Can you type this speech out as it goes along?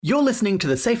You're listening to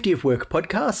the Safety of Work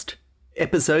podcast,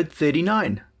 episode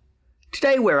 39.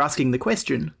 Today we're asking the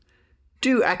question,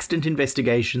 do accident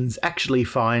investigations actually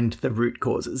find the root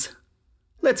causes?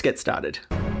 Let's get started.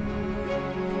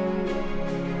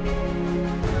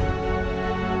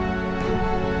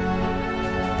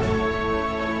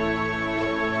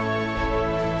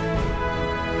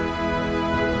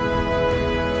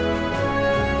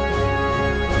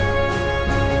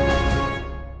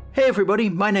 Hey everybody,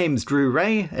 my name's Drew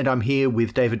Ray and I'm here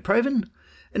with David Proven,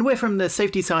 and we're from the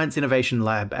Safety Science Innovation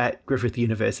Lab at Griffith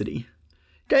University.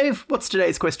 Dave, what's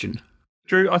today's question?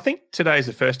 Drew, I think today is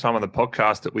the first time on the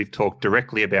podcast that we've talked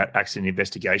directly about accident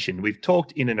investigation. We've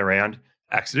talked in and around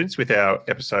accidents with our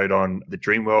episode on the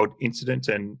Dreamworld incident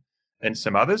and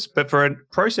some others, but for a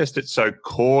process that's so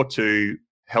core to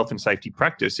health and safety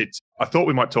practice, I thought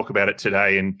we might talk about it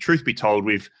today. And truth be told,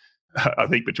 I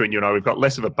think between you and I, we've got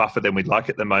less of a buffer than we'd like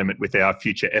at the moment with our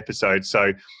future episodes.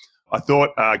 So I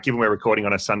thought, given we're recording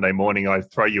on a Sunday morning, I'd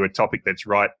throw you a topic that's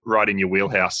right in your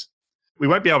wheelhouse. We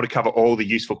won't be able to cover all the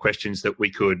useful questions that we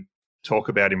could talk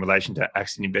about in relation to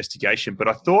accident investigation, but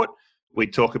I thought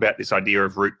we'd talk about this idea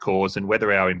of root cause and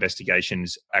whether our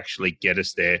investigations actually get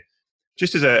us there.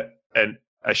 Just as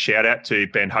a shout out to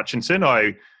Ben Hutchinson,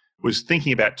 I was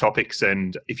thinking about topics,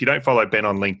 and if you don't follow Ben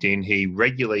on LinkedIn, he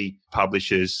regularly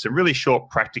publishes some really short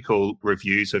practical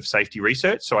reviews of safety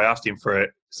research. So I asked him for a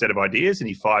set of ideas and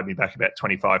he fired me back about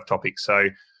 25 topics. So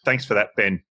thanks for that,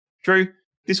 Ben. Drew,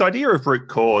 this idea of root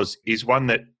cause is one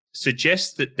that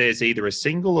suggests that there's either a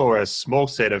single or a small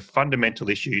set of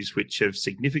fundamental issues which have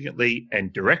significantly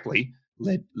and directly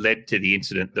led to the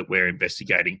incident that we're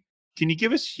investigating. Can you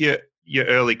give us your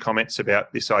early comments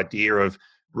about this idea of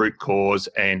root cause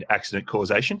and accident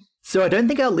causation? So I don't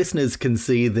think our listeners can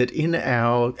see that in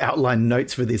our outline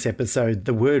notes for this episode,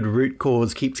 the word root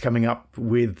cause keeps coming up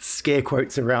with scare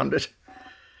quotes around it.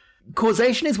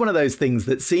 Causation is one of those things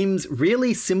that seems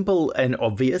really simple and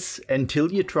obvious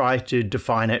until you try to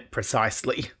define it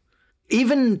precisely.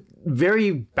 Even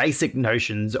very basic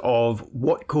notions of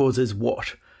what causes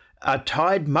what are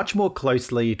tied much more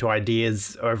closely to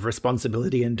ideas of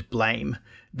responsibility and blame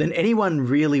than anyone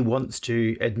really wants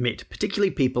to admit,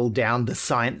 particularly people down the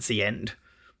sciencey end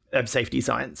of safety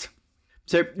science.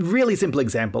 So, really simple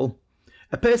example,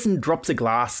 a person drops a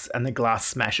glass and the glass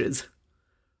smashes.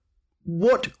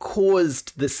 What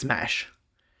caused the smash?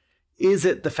 Is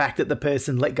it the fact that the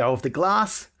person let go of the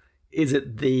glass? Is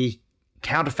it the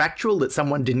counterfactual that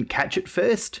someone didn't catch it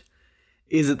first?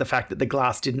 Is it the fact that the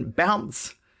glass didn't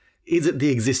bounce? Is it the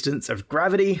existence of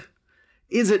gravity?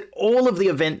 Is it all of the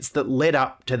events that led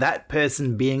up to that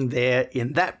person being there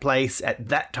in that place at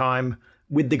that time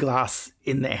with the glass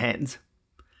in their hands?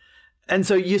 And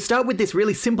so you start with this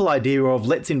really simple idea of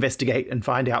let's investigate and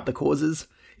find out the causes.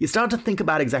 You start to think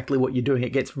about exactly what you're doing.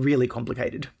 It gets really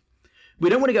complicated. We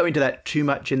don't want to go into that too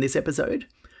much in this episode.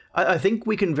 I think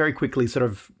we can very quickly sort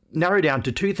of narrow down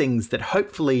to two things that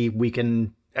hopefully we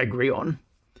can agree on.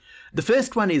 The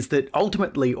first one is that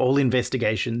ultimately all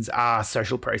investigations are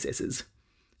social processes.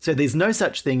 So there's no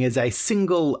such thing as a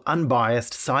single,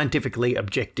 unbiased, scientifically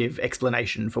objective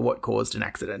explanation for what caused an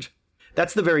accident.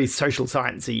 That's the very social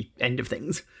sciencey end of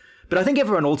things. But I think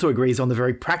everyone also agrees on the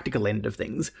very practical end of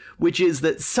things, which is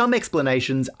that some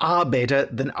explanations are better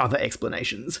than other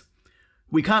explanations.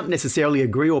 We can't necessarily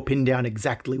agree or pin down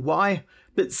exactly why,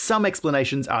 but some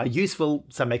explanations are useful,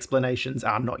 some explanations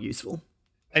are not useful.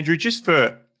 Andrew, just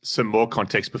for some more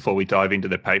context before we dive into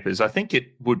the papers, I think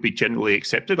it would be generally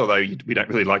accepted, although we don't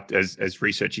really like, as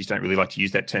researchers, don't really like to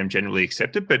use that term generally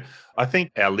accepted, but I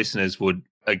think our listeners would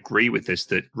agree with this,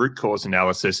 that root cause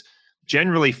analysis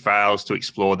generally fails to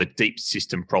explore the deep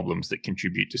system problems that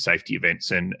contribute to safety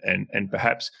events and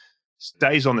perhaps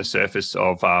stays on the surface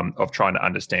of trying to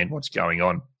understand what's going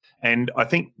on. And I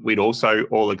think we'd also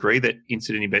all agree that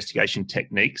incident investigation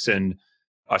techniques and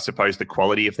I suppose the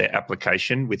quality of their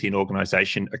application within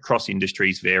organisation across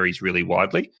industries varies really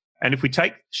widely. And if we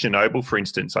take Chernobyl, for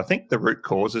instance, I think the root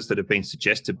causes that have been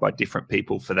suggested by different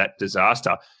people for that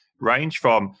disaster range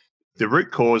from the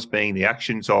root cause being the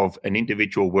actions of an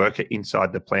individual worker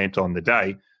inside the plant on the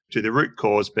day to the root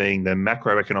cause being the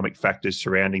macroeconomic factors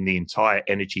surrounding the entire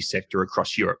energy sector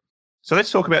across Europe. So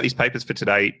let's talk about these papers for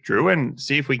today, Drew, and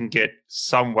see if we can get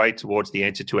some way towards the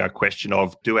answer to our question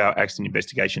of, do our accident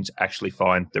investigations actually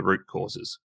find the root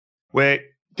causes? We're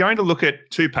going to look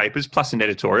at two papers plus an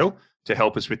editorial to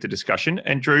help us with the discussion.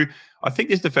 And Drew, I think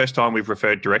this is the first time we've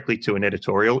referred directly to an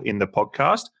editorial in the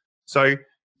podcast. So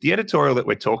the editorial that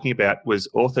we're talking about was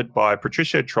authored by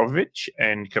Patricia Trovovich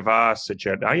and Kavar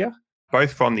Sajadaya,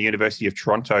 both from the University of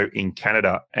Toronto in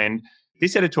Canada. And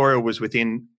this editorial was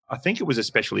within I think it was a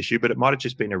special issue, but it might have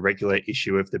just been a regular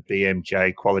issue of the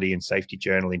BMJ Quality and Safety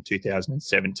Journal in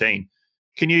 2017.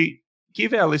 Can you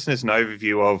give our listeners an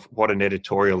overview of what an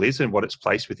editorial is and what its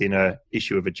place within a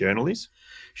issue of a journal is?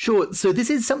 Sure. So this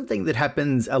is something that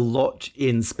happens a lot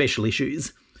in special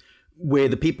issues, where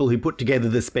the people who put together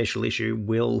the special issue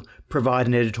will provide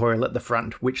an editorial at the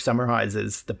front which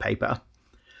summarises the paper.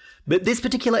 But this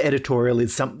particular editorial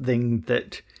is something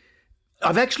that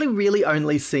I've actually really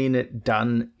only seen it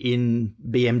done in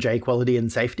BMJ Quality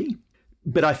and Safety,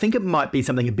 but I think it might be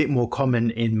something a bit more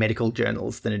common in medical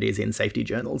journals than it is in safety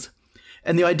journals.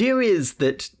 And the idea is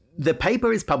that the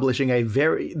journal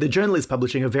is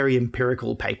publishing a very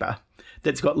empirical paper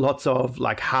that's got lots of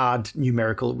hard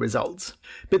numerical results.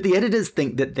 But the editors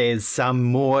think that there's some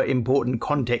more important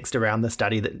context around the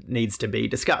study that needs to be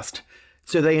discussed.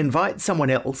 So they invite someone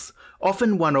else,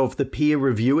 often one of the peer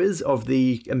reviewers of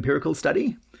the empirical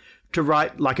study, to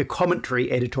write a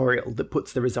commentary editorial that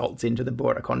puts the results into the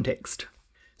broader context.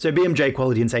 So BMJ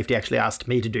Quality and Safety actually asked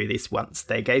me to do this once.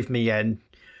 They gave me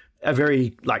a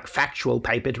very factual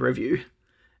paper to review.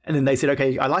 And then they said,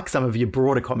 okay, I like some of your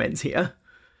broader comments here.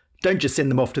 Don't just send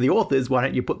them off to the authors. Why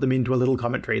don't you put them into a little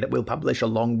commentary that we'll publish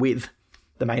along with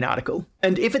the main article?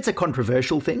 And if it's a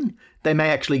controversial thing, they may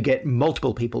actually get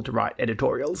multiple people to write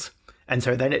editorials. And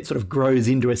so then it sort of grows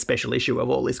into a special issue of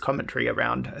all this commentary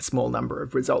around a small number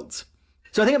of results.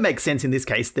 So I think it makes sense in this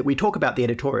case that we talk about the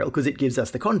editorial because it gives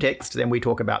us the context, then we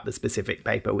talk about the specific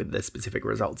paper with the specific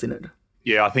results in it.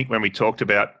 Yeah, I think when we talked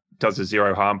about does a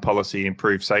zero harm policy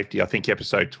improve safety, I think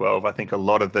episode 12, I think a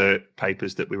lot of the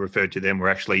papers that we referred to them were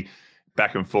actually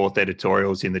back and forth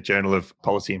editorials in the Journal of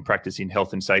Policy and Practice in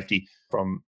Health and Safety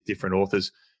from different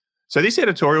authors. So this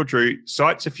editorial, Drew,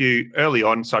 cites a few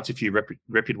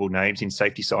reputable names in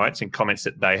safety science and comments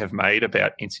that they have made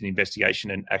about incident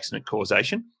investigation and accident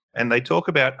causation. And they talk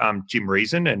about Jim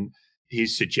Reason and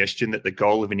his suggestion that the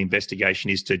goal of an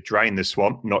investigation is to drain the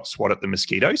swamp, not swat at the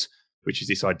mosquitoes, which is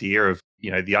this idea of,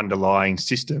 the underlying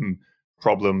system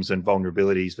problems and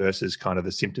vulnerabilities versus kind of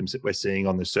the symptoms that we're seeing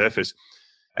on the surface.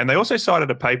 And they also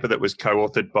cited a paper that was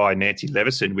co-authored by Nancy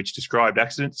Levison, which described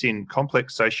accidents in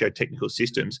complex socio-technical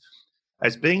systems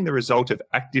as being the result of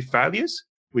active failures,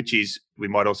 which is, we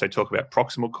might also talk about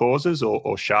proximal causes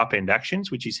or sharp-end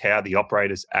actions, which is how the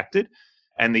operators acted,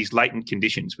 and these latent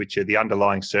conditions, which are the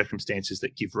underlying circumstances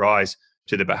that give rise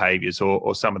to the behaviours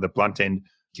or some of the blunt-end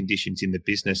conditions in the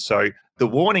business. So the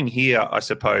warning here, I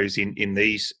suppose, in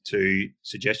these two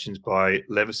suggestions by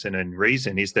Levison and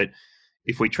Reason is that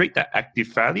if we treat the active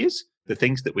failures, the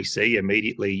things that we see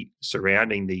immediately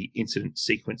surrounding the incident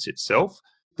sequence itself,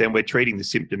 then we're treating the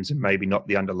symptoms and maybe not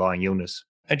the underlying illness.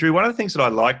 Andrew, one of the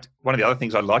other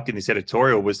things I liked in this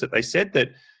editorial was that they said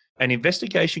that an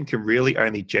investigation can really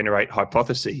only generate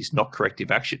hypotheses, not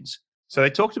corrective actions. So they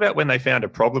talked about when they found a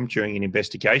problem during an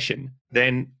investigation,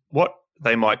 then what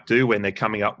they might do when they're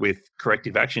coming up with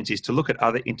corrective actions is to look at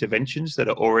other interventions that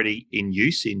are already in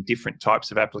use in different types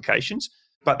of applications.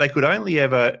 But they could only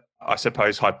ever, I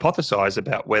suppose, hypothesize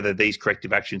about whether these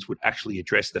corrective actions would actually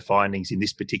address the findings in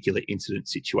this particular incident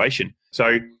situation.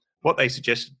 So what they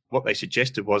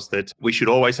suggested was that we should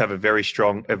always have a very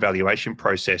strong evaluation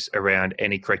process around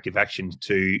any corrective action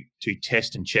to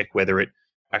test and check whether it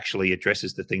actually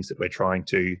addresses the things that we're trying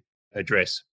to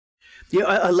address. Yeah,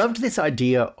 I loved this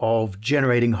idea of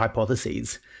generating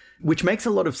hypotheses, which makes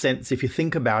a lot of sense if you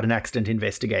think about an accident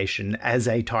investigation as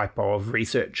a type of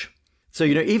research. So,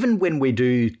 even when we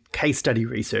do case study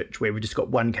research, where we've just got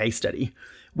one case study,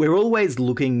 we're always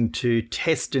looking to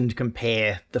test and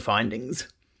compare the findings,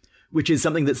 which is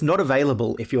something that's not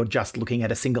available if you're just looking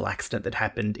at a single accident that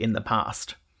happened in the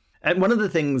past. And one of the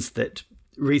things that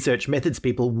research methods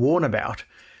people warn about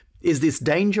is this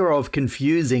danger of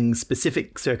confusing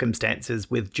specific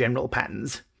circumstances with general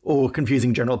patterns, or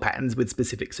confusing general patterns with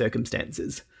specific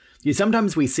circumstances.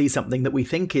 Sometimes we see something that we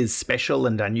think is special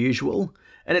and unusual,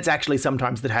 and it's actually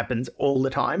sometimes that happens all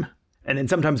the time. And then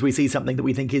sometimes we see something that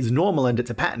we think is normal and it's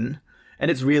a pattern,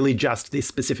 and it's really just this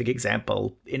specific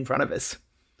example in front of us.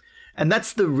 And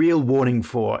that's the real warning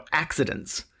for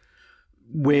accidents,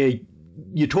 where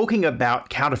you're talking about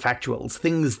counterfactuals,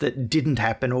 things that didn't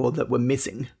happen or that were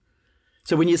missing.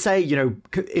 So when you say,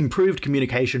 improved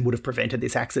communication would have prevented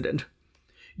this accident,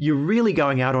 you're really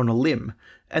going out on a limb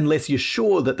unless you're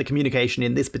sure that the communication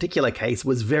in this particular case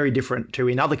was very different to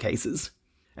in other cases.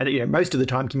 And, most of the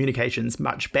time communication's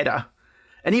much better.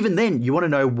 And even then, you want to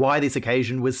know why this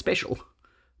occasion was special.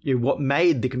 What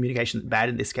made the communication bad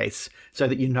in this case so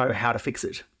that you know how to fix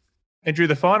it. Andrew,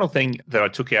 the final thing that I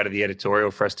took out of the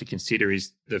editorial for us to consider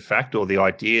is the fact or the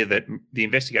idea that the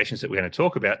investigations that we're going to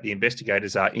talk about, the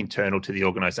investigators are internal to the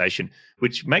organisation,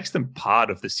 which makes them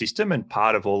part of the system and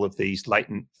part of all of these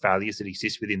latent failures that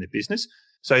exist within the business.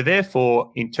 So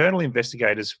therefore, internal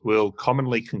investigators will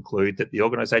commonly conclude that the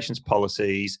organisation's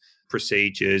policies,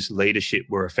 procedures, leadership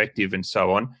were effective and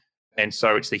so on. And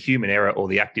so it's the human error or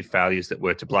the active failures that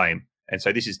were to blame. And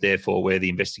so this is therefore where the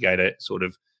investigator sort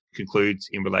of concludes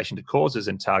in relation to causes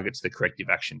and targets the corrective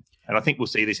action. And I think we'll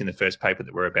see this in the first paper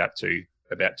that we're about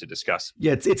to discuss.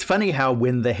 Yeah, it's funny how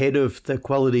when the head of the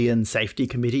Quality and Safety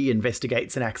Committee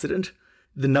investigates an accident,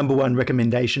 the number one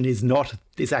recommendation is not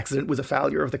this accident was a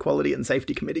failure of the Quality and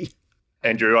Safety Committee.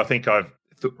 Andrew, I think I've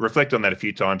reflected on that a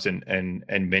few times and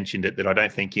mentioned it, that I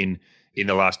don't think in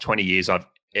the last 20 years I've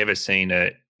ever seen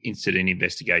an incident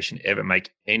investigation ever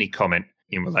make any comment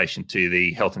in relation to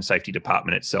the Health and Safety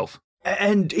Department itself.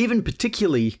 And even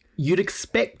particularly, you'd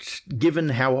expect, given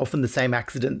how often the same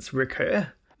accidents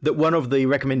recur, that one of the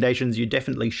recommendations you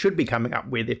definitely should be coming up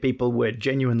with, if people were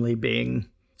genuinely being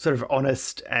sort of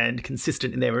honest and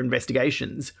consistent in their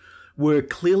investigations, were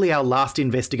clearly our last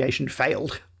investigation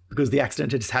failed because the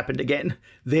accident had just happened again.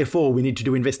 Therefore, we need to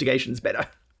do investigations better.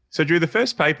 So, Drew, the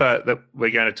first paper that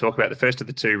we're going to talk about, the first of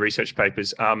the two research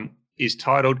papers, is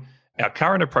titled Our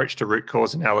Current Approach to Root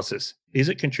Cause Analysis. Is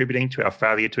it contributing to our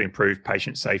failure to improve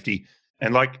patient safety?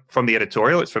 And like from the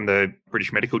editorial, it's from the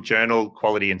British Medical Journal,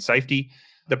 Quality and Safety.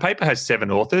 The paper has 7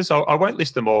 authors. I won't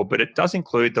list them all, but it does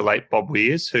include the late Bob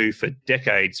Weers, who for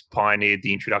decades pioneered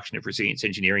the introduction of resilience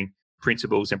engineering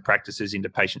principles and practices into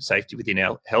patient safety within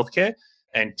our healthcare,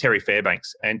 and Terry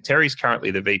Fairbanks. And Terry's currently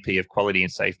the VP of Quality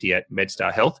and Safety at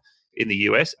MedStar Health in the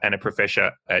US and a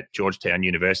professor at Georgetown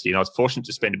University. And I was fortunate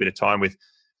to spend a bit of time with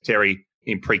Terry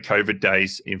in pre-COVID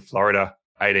days in Florida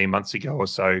 18 months ago or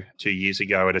so, 2 years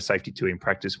ago at a Safety 2 in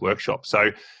Practice workshop.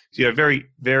 So, very,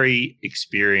 very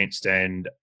experienced and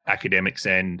academics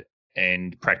and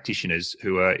practitioners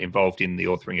who are involved in the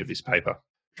authoring of this paper.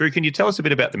 Drew, can you tell us a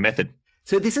bit about the method?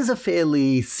 So this is a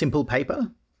fairly simple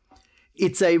paper.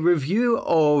 It's a review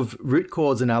of root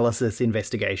cause analysis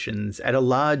investigations at a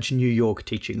large New York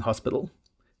teaching hospital.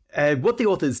 What the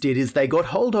authors did is they got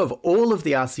hold of all of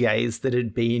the RCAs that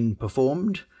had been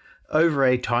performed over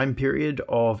a time period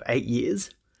of 8 years,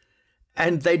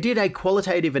 and they did a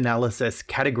qualitative analysis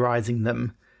categorizing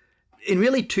them in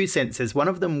really 2 senses. One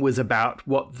of them was about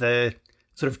what the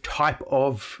sort of type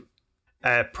of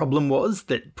problem was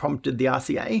that prompted the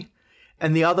RCA,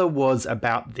 and the other was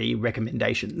about the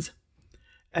recommendations.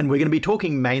 And we're going to be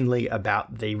talking mainly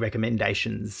about the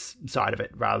recommendations side of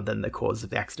it rather than the cause of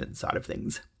the accident side of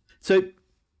things. So,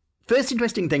 first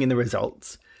interesting thing in the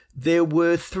results, there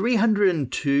were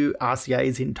 302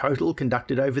 RCAs in total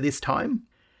conducted over this time.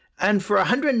 And for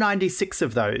 196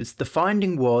 of those, the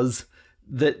finding was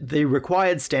that the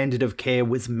required standard of care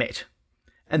was met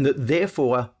and that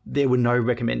therefore there were no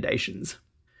recommendations.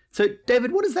 So,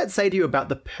 David, what does that say to you about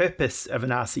the purpose of an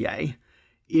RCA?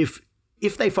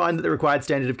 If they find that the required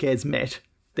standard of care is met,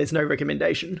 there's no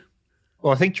recommendation.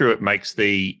 Well, I think, Drew, it makes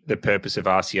the purpose of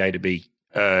RCA to be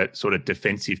a sort of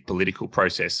defensive political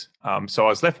process. So I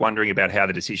was left wondering about how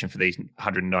the decision for these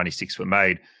 196 were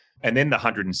made. And then the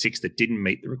 106 that didn't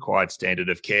meet the required standard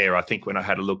of care, I think when I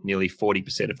had a look, nearly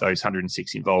 40% of those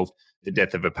 106 involved the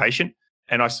death of a patient.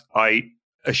 And I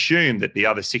assume that the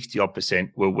other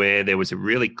 60-odd% were where there was a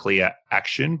really clear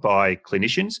action by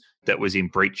clinicians that was in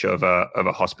breach of a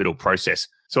hospital process.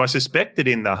 So I suspect that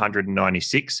in the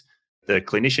 196, the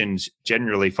clinicians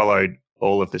generally followed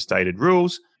all of the stated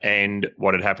rules, and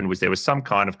what had happened was there was some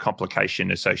kind of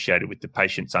complication associated with the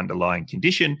patient's underlying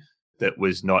condition that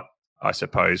was not, I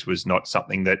suppose, was not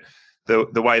something that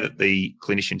the way that the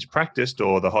clinicians practiced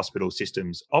or the hospital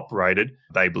systems operated,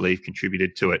 they believe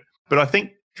contributed to it. But I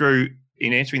think, Drew,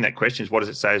 in answering that question, what does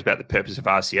it say about the purpose of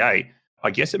RCA?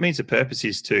 I guess it means the purpose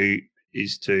is to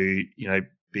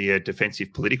be a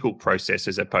defensive political process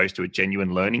as opposed to a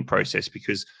genuine learning process,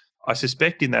 because I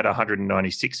suspect in that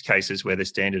 196 cases where the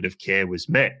standard of care was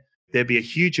met, there'd be a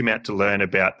huge amount to learn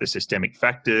about the systemic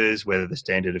factors, whether the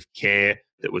standard of care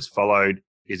that was followed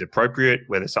is appropriate,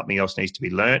 whether something else needs to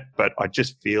be learnt. But I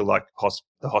just feel like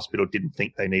the hospital didn't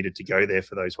think they needed to go there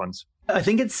for those ones. I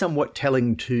think it's somewhat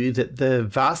telling too that the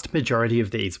vast majority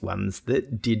of these ones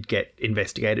that did get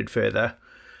investigated further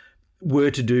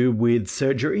were to do with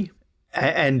surgery.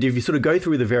 And if you sort of go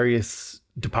through the various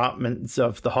departments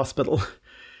of the hospital,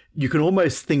 you can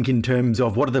almost think in terms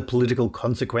of what are the political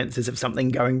consequences of something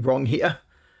going wrong here.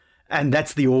 And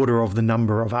that's the order of the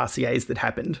number of RCAs that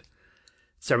happened.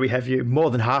 So we have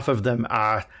more than half of them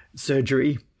are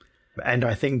surgery. And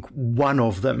I think one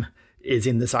of them is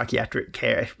in the psychiatric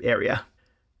care area.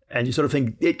 And you sort of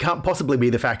think it can't possibly be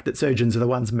the fact that surgeons are the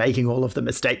ones making all of the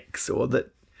mistakes, or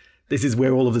that this is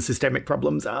where all of the systemic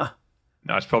problems are.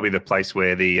 No, it's probably the place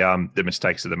where the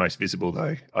mistakes are the most visible,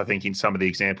 though. I think in some of the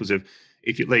examples of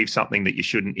if you leave something that you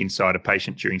shouldn't inside a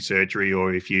patient during surgery,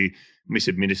 or if you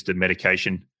misadminister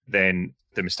medication, then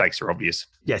the mistakes are obvious.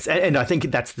 Yes, and I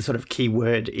think that's the sort of key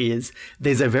word is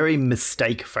there's a very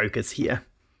mistake focus here.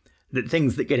 That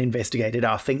things that get investigated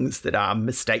are things that are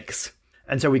mistakes.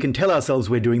 And so we can tell ourselves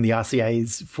we're doing the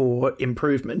RCAs for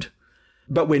improvement,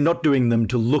 but we're not doing them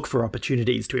to look for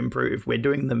opportunities to improve. We're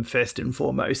doing them first and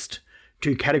foremost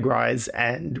to categorize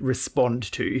and respond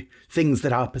to things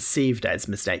that are perceived as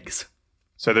mistakes.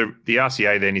 So the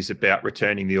RCA then is about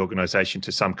returning the organisation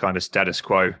to some kind of status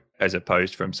quo as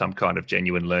opposed from some kind of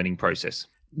genuine learning process.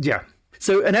 Yeah.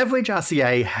 So an average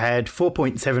RCA had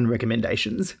 4.7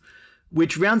 recommendations,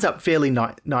 which rounds up fairly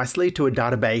nicely to a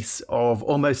database of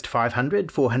almost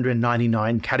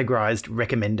 499 categorized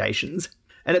recommendations.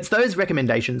 And it's those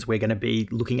recommendations we're going to be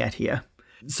looking at here.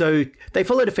 So they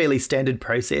followed a fairly standard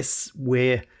process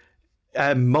where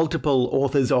multiple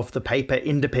authors of the paper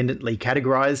independently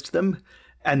categorized them.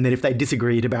 And then if they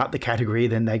disagreed about the category,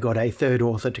 then they got a third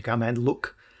author to come and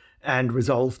look and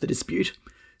resolve the dispute.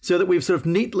 So that we've sort of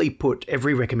neatly put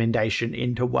every recommendation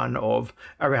into one of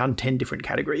around 10 different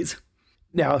categories.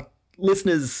 Now,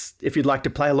 listeners, if you'd like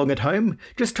to play along at home,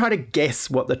 just try to guess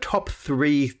what the top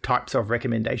 3 types of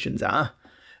recommendations are.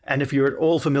 And if you're at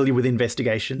all familiar with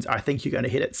investigations, I think you're going to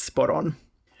hit it spot on.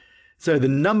 So the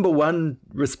number 1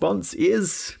 response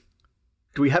is...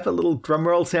 Do we have a little drum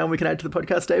roll sound we can add to the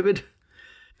podcast, David?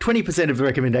 20% of the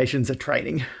recommendations are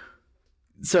training.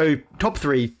 So top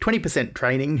 3, 20%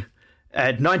 training,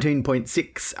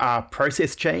 19.6 are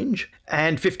process change,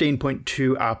 and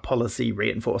 15.2 are policy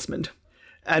reinforcement.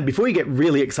 And before you get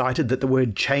really excited that the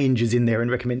word change is in there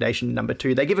in recommendation number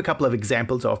 2, they give a couple of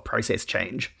examples of process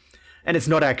change. And it's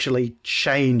not actually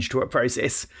change to a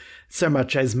process, so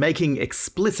much as making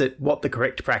explicit what the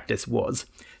correct practice was.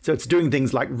 So it's doing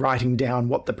things like writing down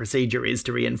what the procedure is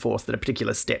to reinforce that a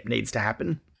particular step needs to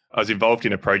happen. I was involved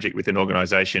in a project with an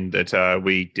organisation that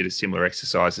we did a similar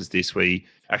exercise as this. We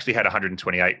actually had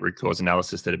 128 root cause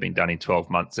analysis that had been done in 12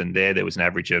 months. And there was an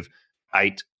average of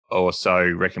 8 or so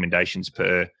recommendations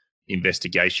per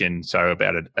investigation. So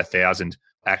about 1,000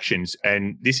 actions.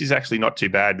 And this is actually not too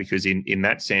bad because in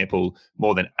that sample,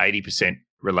 more than 80%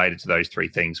 related to those 3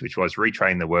 things, which was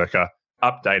retrain the worker,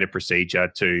 update a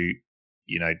procedure to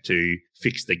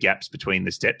fix the gaps between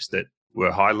the steps that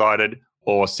were highlighted,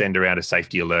 or send around a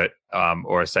safety alert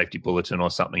or a safety bulletin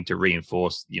or something to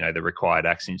reinforce, the required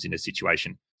actions in a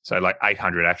situation. So like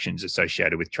 800 actions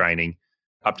associated with training,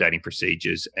 updating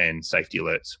procedures, and safety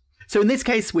alerts. So in this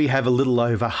case, we have a little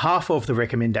over half of the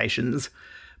recommendations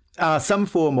are some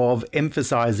form of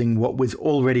emphasizing what was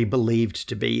already believed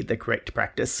to be the correct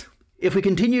practice. If we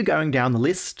continue going down the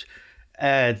list,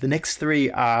 the next 3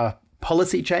 are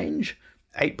policy change,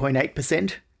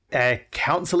 8.8%,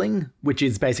 counselling, which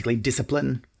is basically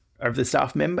discipline of the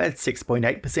staff member,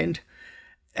 6.8%,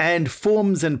 and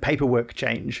forms and paperwork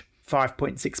change,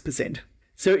 5.6%.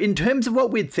 So in terms of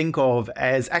what we'd think of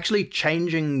as actually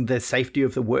changing the safety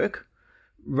of the work,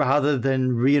 rather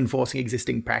than reinforcing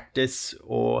existing practice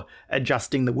or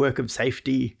adjusting the work of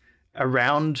safety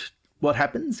around what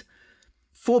happens,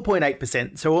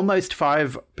 4.8%, so almost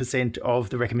 5% of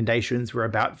the recommendations were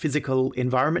about physical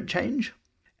environment change,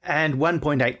 and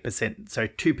 1.8%, so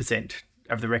 2%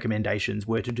 of the recommendations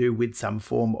were to do with some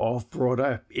form of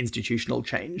broader institutional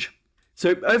change.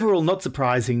 So overall, not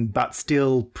surprising, but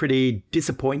still pretty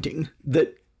disappointing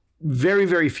that very,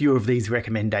 very few of these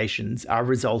recommendations are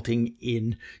resulting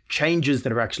in changes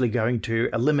that are actually going to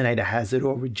eliminate a hazard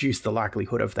or reduce the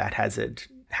likelihood of that hazard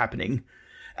happening,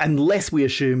 unless we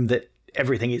assume that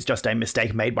everything is just a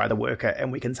mistake made by the worker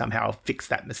and we can somehow fix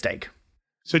that mistake.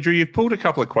 So, Drew, you've pulled a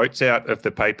couple of quotes out of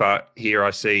the paper here, I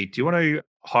see. Do you want to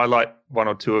highlight 1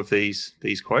 or 2 of these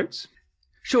quotes?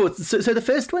 Sure. So the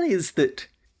first one is that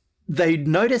they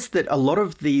noticed that a lot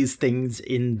of these things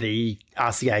in the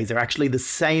RCAs are actually the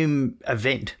same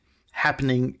event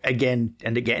happening again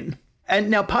and again.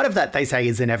 And now part of that, they say,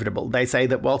 is inevitable. They say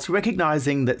that whilst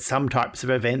recognizing that some types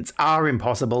of events are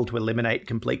impossible to eliminate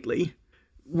completely,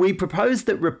 we propose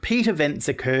that repeat events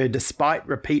occur despite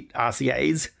repeat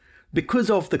RCAs because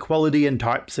of the quality and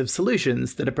types of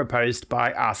solutions that are proposed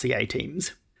by RCA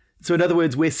teams. So in other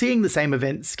words, we're seeing the same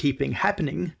events keeping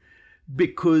happening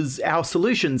because our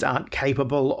solutions aren't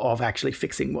capable of actually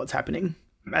fixing what's happening.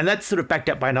 And that's sort of backed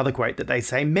up by another quote that they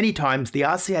say, many times the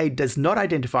RCA does not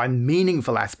identify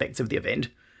meaningful aspects of the event,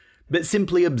 but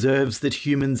simply observes that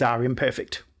humans are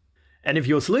imperfect. And if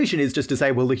your solution is just to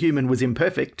say, well, the human was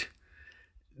imperfect,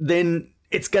 then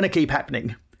it's going to keep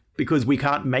happening because we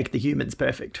can't make the humans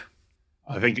perfect.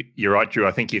 I think you're right, Drew.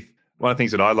 I think if one of the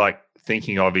things that I like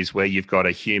thinking of is where you've got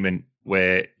a human,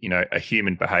 where, a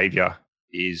human behavior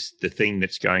is the thing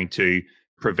that's going to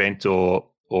prevent or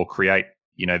create,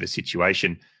 the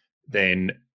situation,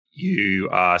 then you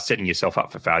are setting yourself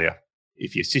up for failure.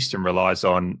 If your system relies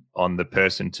on the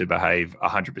person to behave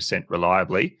 100%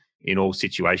 reliably in all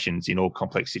situations, in all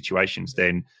complex situations,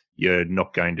 then you're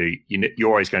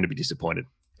always going to be disappointed.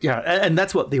 Yeah, and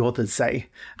that's what the authors say.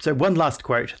 So one last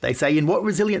quote. They say, in what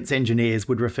resilience engineers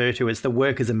would refer to as the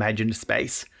worker's imagined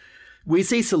space, we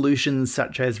see solutions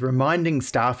such as reminding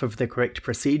staff of the correct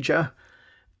procedure,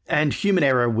 and human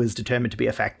error was determined to be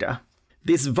a factor.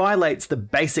 This violates the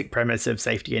basic premise of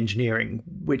safety engineering,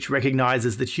 which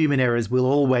recognises that human errors will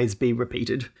always be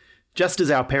repeated. Just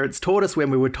as our parents taught us when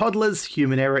we were toddlers,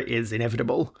 human error is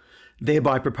inevitable,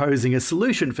 thereby proposing a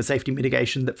solution for safety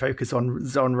mitigation that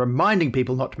focuses on reminding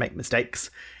people not to make mistakes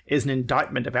is an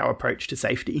indictment of our approach to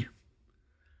safety.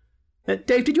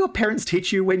 Dave, did your parents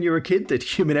teach you when you were a kid that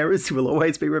human errors will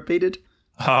always be repeated?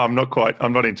 I'm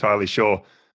not entirely sure.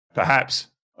 Perhaps.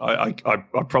 I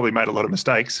probably made a lot of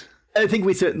mistakes. I think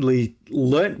we certainly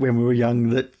learnt when we were young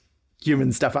that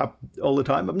humans stuff up all the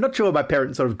time. I'm not sure my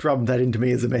parents sort of drummed that into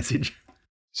me as a message.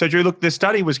 So, Drew, look, the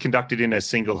study was conducted in a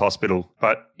single hospital,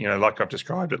 but, like I've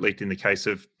described, at least in the case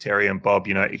of Terry and Bob,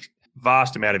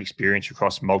 vast amount of experience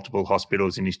across multiple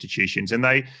hospitals and institutions. And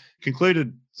they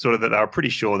concluded sort of that they were pretty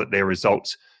sure that their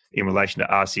results in relation to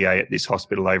RCA at this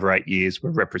hospital over 8 years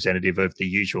were representative of the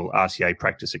usual RCA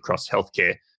practice across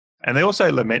healthcare. And they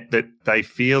also lament that they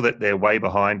feel that they're way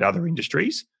behind other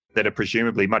industries that are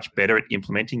presumably much better at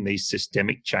implementing these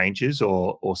systemic changes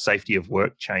or safety of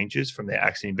work changes from their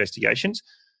accident investigations.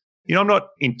 I'm not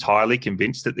entirely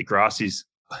convinced that the grass is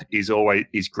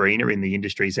always greener in the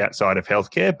industries outside of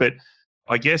healthcare, but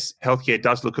I guess healthcare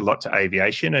does look a lot to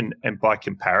aviation, and by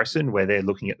comparison, where they're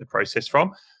looking at the process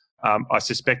from, I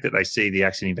suspect that they see the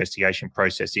accident investigation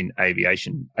process in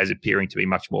aviation as appearing to be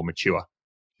much more mature.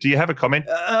 Do you have a comment?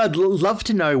 I'd love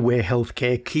to know where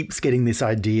healthcare keeps getting this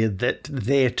idea that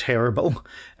they're terrible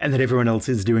and that everyone else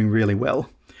is doing really well.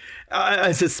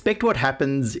 I suspect what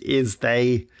happens is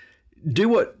they do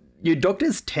what your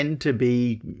doctors tend to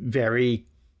be very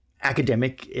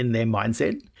academic in their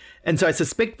mindset. And so I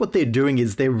suspect what they're doing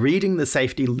is they're reading the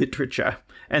safety literature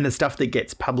and the stuff that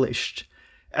gets published,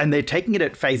 and they're taking it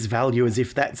at face value as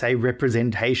if that's a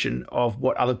representation of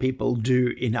what other people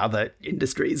do in other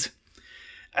industries.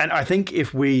 And I think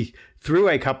if we threw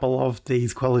a couple of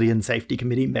these quality and safety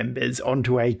committee members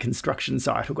onto a construction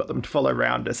site or got them to follow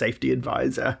around a safety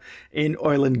advisor in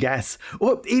oil and gas,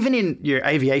 or even in your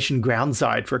aviation ground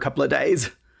side for a couple of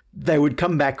days, they would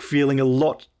come back feeling a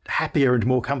lot happier and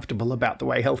more comfortable about the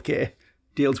way healthcare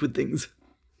deals with things.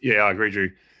 Yeah, I agree,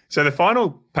 Drew. So the final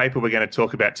paper we're going to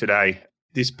talk about today,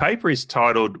 this paper is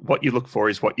titled "What You Look For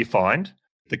Is What You Find: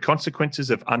 The Consequences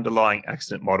of Underlying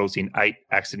Accident Models in 8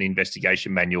 Accident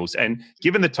Investigation Manuals." And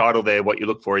given the title there, "What You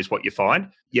Look For Is What You Find,"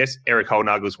 yes, Eric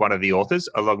Holnagel is one of the authors,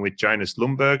 along with Jonas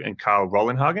Lundberg and Carl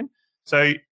Rollenhagen.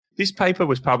 So this paper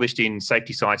was published in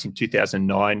Safety Science in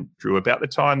 2009, Drew, about the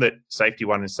time that Safety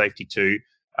 1 and Safety 2,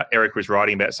 Eric was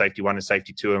writing about Safety 1 and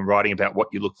Safety 2 and writing about what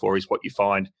you look for is what you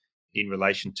find in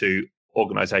relation to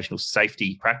organizational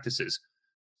safety practices.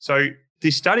 So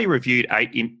this study reviewed 8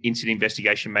 incident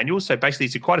investigation manuals. So basically,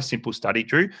 it's quite a simple study,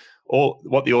 Drew. Or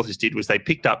what the authors did was they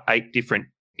picked up 8 different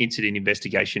incident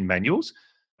investigation manuals.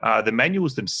 The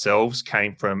manuals themselves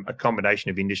came from a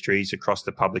combination of industries across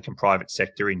the public and private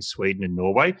sector in Sweden and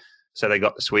Norway. So they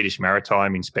got the Swedish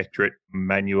Maritime Inspectorate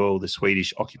Manual, the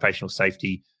Swedish Occupational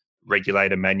Safety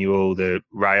Regulator Manual, the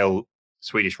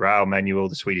Swedish Rail Manual,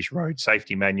 the Swedish Road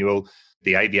Safety Manual,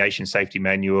 the Aviation Safety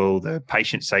Manual, the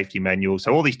Patient Safety Manual.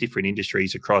 So all these different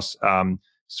industries across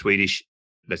Swedish,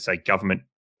 let's say, government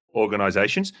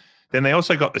organisations. Then they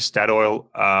also got the Statoil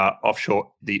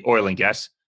offshore, the oil and gas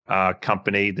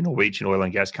company, the Norwegian oil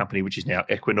and gas company, which is now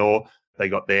Equinor. They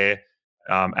got their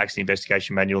accident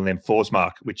investigation manual, and then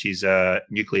Forsmark, which is a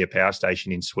nuclear power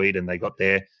station in Sweden. They got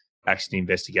their accident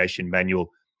investigation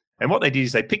manual. And what they did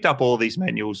is they picked up all these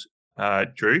manuals,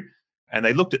 Drew, and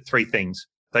they looked at 3 things.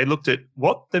 They looked at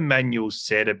what the manuals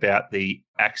said about the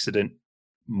accident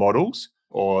models,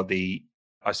 or the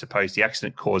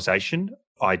accident causation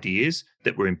ideas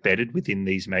that were embedded within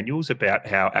these manuals about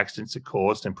how accidents are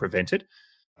caused and prevented.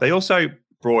 They also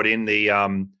brought in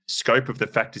the scope of the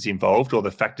factors involved, or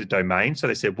the factor domain. So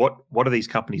they said, what are these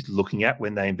companies looking at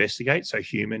when they investigate? So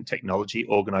human, technology,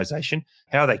 organization,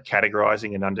 how are they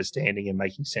categorizing and understanding and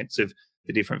making sense of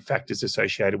the different factors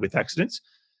associated with accidents?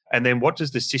 And then what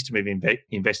does the system of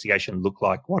investigation look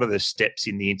like? What are the steps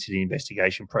in the incident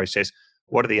investigation process?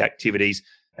 What are the activities?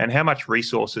 And how much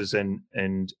resources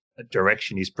and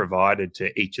direction is provided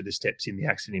to each of the steps in the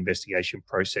accident investigation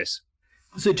process?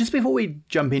 So just before we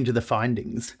jump into the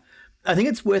findings, I think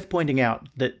it's worth pointing out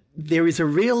that there is a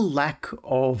real lack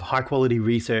of high-quality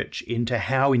research into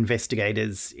how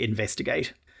investigators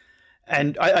investigate.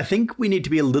 And I think we need to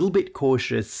be a little bit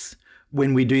cautious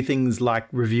when we do things like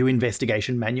review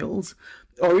investigation manuals,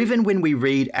 or even when we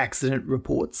read accident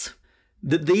reports,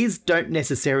 that these don't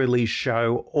necessarily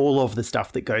show all of the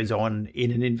stuff that goes on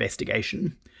in an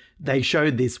investigation. They show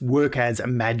this work as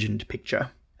imagined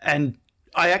picture. And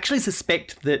I actually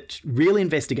suspect that real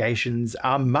investigations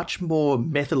are much more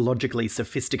methodologically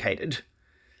sophisticated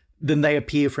than they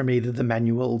appear from either the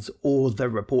manuals or the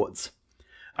reports.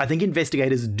 I think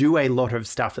investigators do a lot of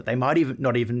stuff that they might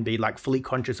not even be like fully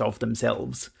conscious of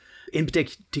themselves. In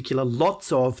particular,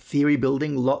 lots of theory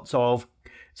building, lots of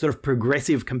sort of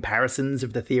progressive comparisons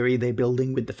of the theory they're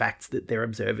building with the facts that they're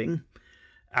observing.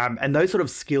 And those sort of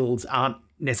skills aren't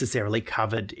necessarily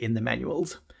covered in the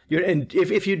manuals. And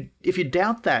if you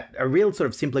doubt that, a real sort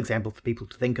of simple example for people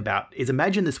to think about is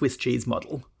imagine the Swiss cheese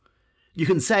model. You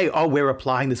can say, oh, we're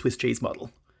applying the Swiss cheese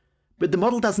model. But the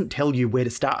model doesn't tell you where to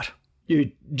start. You're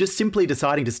just simply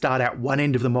deciding to start at one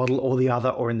end of the model or the other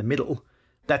or in the middle.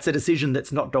 That's a decision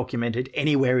that's not documented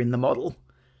anywhere in the model.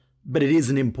 But it is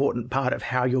an important part of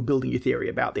how you're building your theory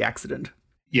about the accident.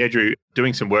 Yeah, Drew,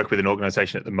 doing some work with an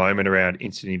organisation at the moment around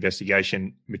incident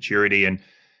investigation maturity, and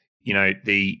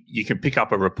you can pick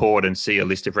up a report and see a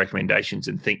list of recommendations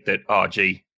and think that, oh,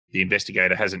 gee, the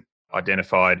investigator hasn't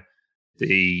identified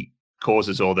the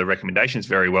causes or the recommendations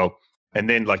very well. And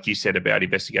then, like you said about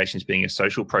investigations being a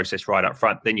social process right up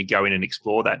front, then you go in and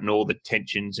explore that and all the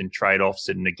tensions and trade-offs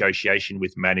and negotiation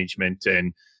with management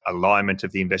and alignment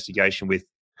of the investigation with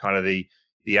kind of the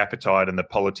appetite and the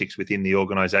politics within the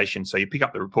organisation. So you pick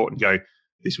up the report and go,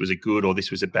 this was a good or this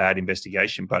was a bad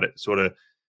investigation, but it sort of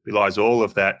relies all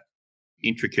of that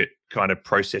intricate kind of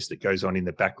process that goes on in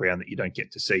the background that you don't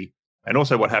get to see. And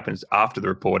also what happens after the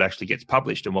report actually gets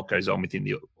published and what goes on within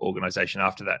the organisation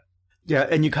after that. Yeah,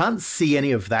 and you can't see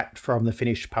any of that from the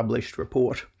finished published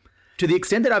report. To the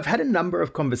extent that I've had a number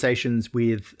of conversations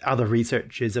with other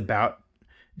researchers about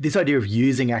this idea of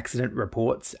using accident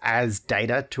reports as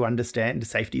data to understand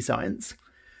safety science,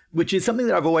 which is something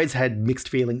that I've always had mixed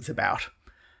feelings about.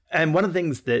 And one of the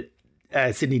things that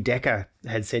Sidney Dekker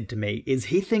had said to me is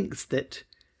he thinks that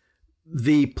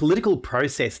the political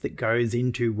process that goes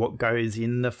into what goes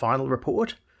in the final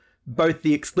report, both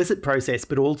the explicit process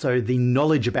but also the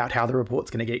knowledge about how the report's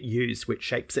going to get used, which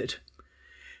shapes it,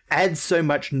 adds so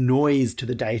much noise to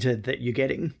the data that you're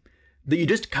getting that you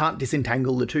just can't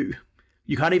disentangle the two.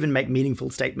 You can't even make meaningful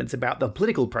statements about the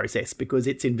political process because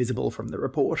it's invisible from the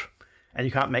report. And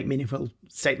you can't make meaningful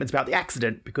statements about the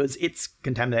accident because it's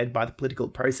contaminated by the political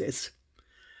process.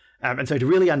 And so to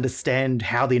really understand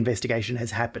how the investigation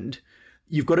has happened,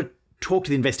 you've got to talk to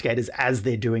the investigators as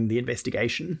they're doing the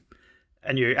investigation.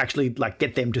 And you actually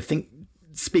get them to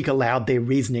speak aloud their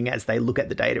reasoning as they look at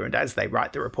the data and as they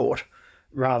write the report,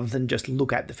 rather than just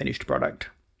look at the finished product.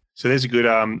 So there's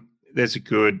a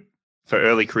good for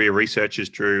early career researchers,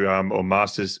 Drew, or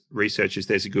master's researchers,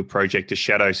 there's a good project to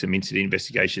shadow some incident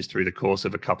investigations through the course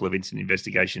of a couple of incident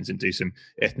investigations and do some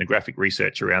ethnographic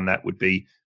research around that would be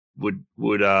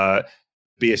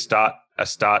a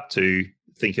start to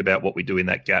think about what we do in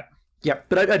that gap. Yeah,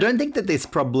 but I don't think that this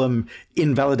problem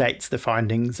invalidates the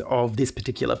findings of this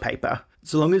particular paper,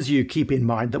 so long as you keep in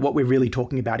mind that what we're really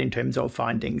talking about in terms of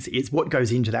findings is what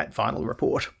goes into that final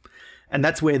report. And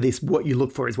that's where this what you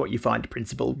look for is what you find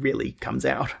principle really comes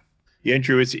out. Yeah,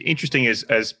 Andrew, it's interesting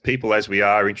as people as we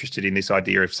are interested in this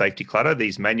idea of safety clutter,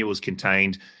 these manuals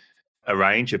contained a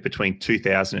range of between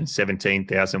 2,000 and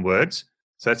 17,000 words.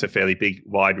 So that's a fairly big,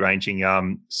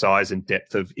 wide-ranging size and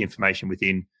depth of information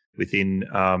within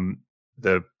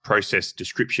the process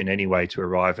description anyway to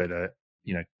arrive at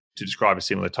to describe a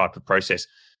similar type of process.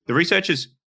 The researchers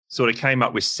sort of came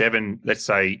up with 7, let's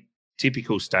say,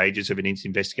 typical stages of an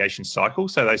investigation cycle.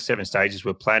 So those 7 stages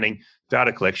were planning,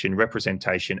 data collection,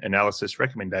 representation, analysis,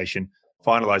 recommendation,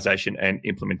 finalization, and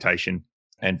implementation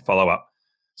and follow-up.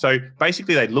 So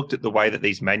basically they looked at the way that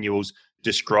these manuals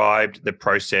described the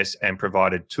process and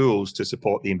provided tools to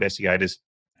support the investigators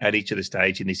at each of the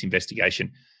stage in this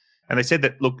investigation. And they said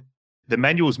that, look, the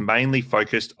manuals mainly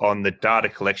focused on the data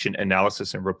collection,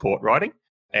 analysis, and report writing,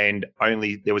 and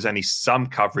there was only some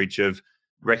coverage of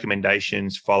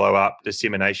recommendations, follow-up,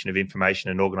 dissemination of information,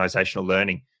 and organizational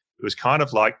learning. It was kind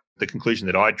of like the conclusion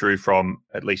that I drew from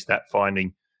at least that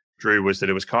finding, Drew, was that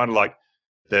it was kind of like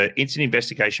the incident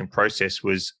investigation process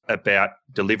was about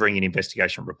delivering an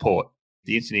investigation report.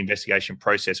 The incident investigation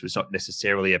process was not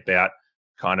necessarily about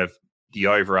kind of the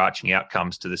overarching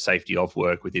outcomes to the safety of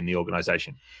work within the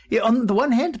organisation. Yeah, on the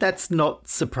one hand, that's not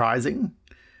surprising.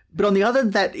 But on the other,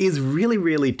 that is really,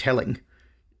 really telling.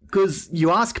 Because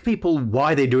you ask people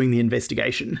why they're doing the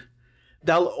investigation.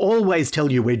 They'll always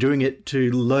tell you we're doing it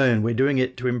to learn, we're doing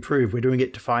it to improve, we're doing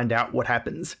it to find out what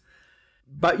happens.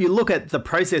 But you look at the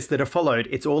process that are followed,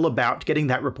 it's all about getting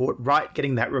that report right,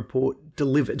 getting that report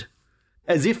delivered.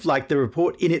 As if like the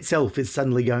report in itself is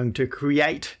suddenly going to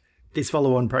create this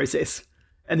follow-on process.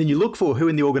 And then you look for who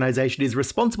in the organisation is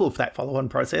responsible for that follow-on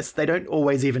process. They don't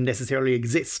always even necessarily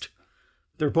exist.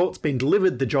 The report's been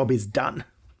delivered, the job is done.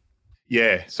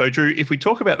 Yeah. So Drew, if we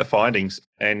talk about the findings,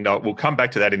 and we'll come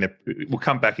back to that we'll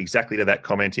come back exactly to that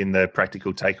comment in the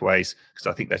practical takeaways, because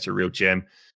I think that's a real gem.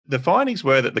 The findings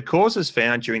were that the causes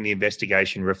found during the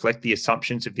investigation reflect the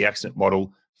assumptions of the accident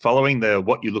model following the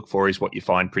what you look for is what you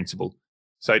find principle.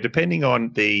 So depending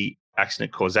on the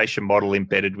accident causation model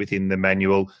embedded within the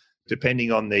manual,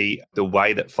 depending on the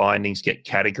way that findings get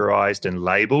categorized and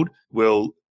labeled, will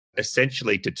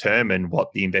essentially determine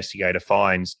what the investigator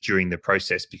finds during the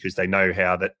process, because they know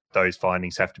how that those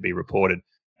findings have to be reported.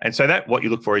 And so that what you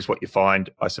look for is what you find.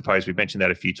 I suppose we've mentioned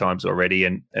that a few times already,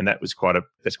 and that's quite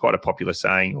a popular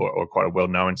saying, or quite a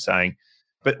well-known saying.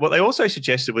 But what they also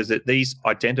suggested was that these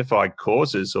identified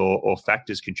causes or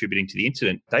factors contributing to the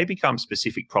incident, they become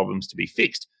specific problems to be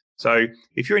fixed. So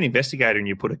if you're an investigator and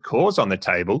you put a cause on the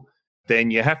table,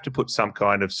 then you have to put some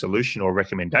kind of solution or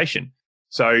recommendation.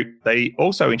 So they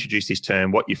also introduced this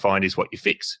term, what you find is what you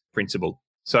fix principle.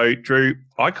 So Drew,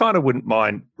 I kind of wouldn't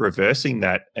mind reversing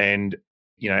that. And,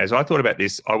 as I thought about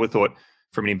this, I would have thought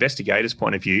from an investigator's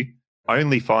point of view,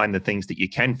 only find the things that you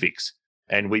can fix.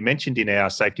 And we mentioned in our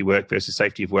safety work versus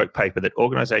safety of work paper that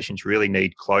organisations really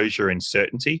need closure and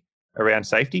certainty around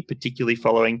safety, particularly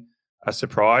following a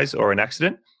surprise or an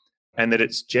accident, and that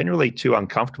it's generally too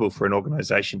uncomfortable for an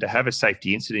organisation to have a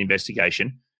safety incident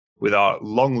investigation with a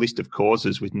long list of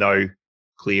causes with no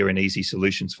clear and easy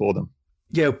solutions for them.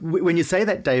 Yeah, when you say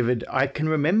that, David, I can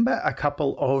remember a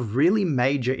couple of really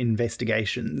major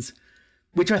investigations,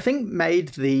 which I think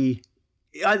made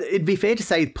it'd be fair to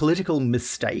say, political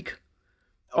mistake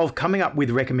of coming up with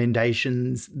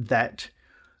recommendations that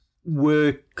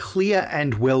were clear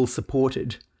and well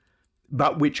supported,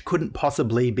 but which couldn't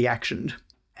possibly be actioned.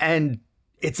 And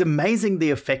it's amazing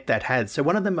the effect that has. So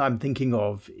one of them I'm thinking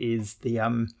of is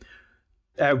the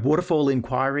waterfall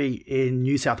inquiry in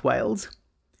New South Wales,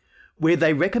 where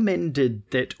they recommended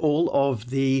that all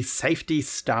of the safety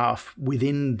staff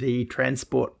within the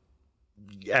transport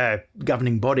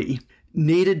governing body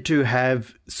needed to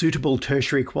have suitable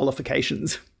tertiary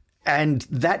qualifications. And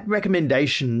that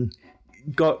recommendation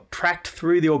got tracked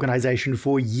through the organisation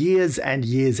for years and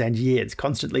years and years,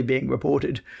 constantly being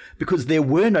reported, because there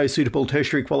were no suitable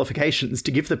tertiary qualifications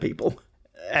to give the people.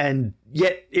 And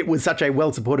yet it was such a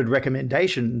well-supported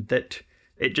recommendation that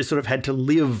it just sort of had to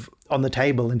live on the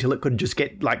table until it could just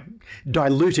get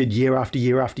diluted year after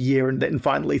year after year, and then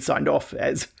finally signed off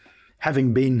as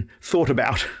having been thought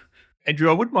about.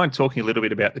 Andrew, I wouldn't mind talking a little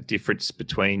bit about the difference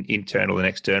between internal and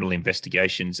external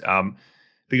investigations,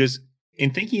 because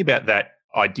in thinking about that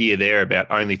idea there about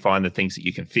only find the things that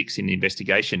you can fix in the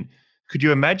investigation, could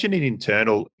you imagine an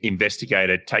internal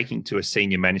investigator taking to a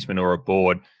senior management or a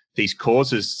board these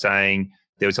causes, saying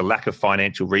there was a lack of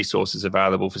financial resources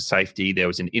available for safety, there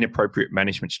was an inappropriate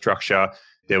management structure,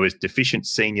 there was deficient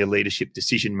senior leadership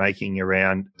decision-making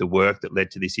around the work that led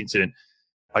to this incident?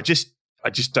 I just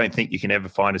don't think you can ever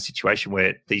find a situation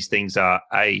where these things are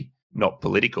A, not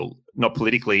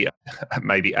politically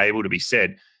maybe able to be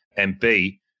said, and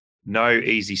B, no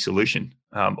easy solution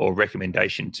or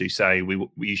recommendation to say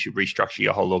you should restructure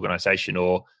your whole organisation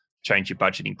or change your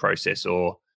budgeting process,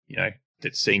 or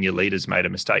that senior leaders made a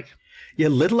mistake. Yeah,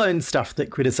 let alone stuff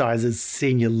that criticises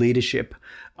senior leadership.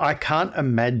 I can't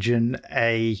imagine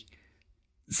a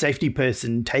safety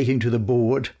person taking to the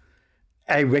board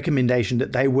a recommendation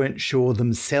that they weren't sure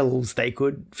themselves they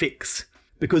could fix,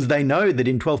 because they know that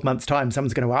in 12 months' time,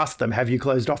 someone's going to ask them, have you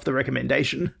closed off the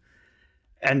recommendation?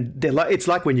 And it's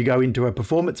like when you go into a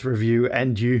performance review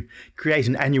and you create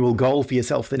an annual goal for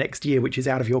yourself the next year, which is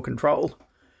out of your control.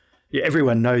 Yeah,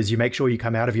 everyone knows you make sure you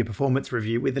come out of your performance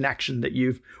review with an action that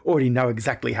you already know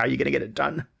exactly how you're going to get it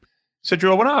done. So,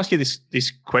 Drew, I want to ask you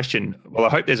this question. Well, I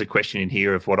hope there's a question in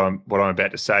here of what I'm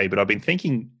about to say, but I've been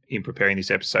thinking in preparing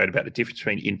this episode about the difference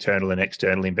between internal and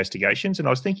external investigations. And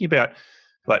I was thinking about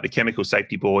the Chemical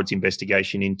Safety Board's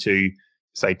investigation into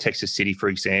say, Texas City, for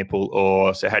example,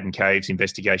 or Sir Haddon Cave's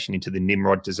investigation into the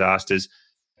Nimrod disasters.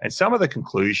 And some of the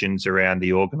conclusions around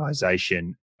the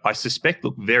organisation, I suspect,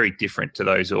 look very different to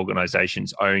those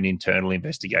organisations' own internal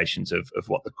investigations of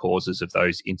what the causes of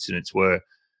those incidents were.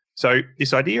 So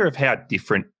this idea of how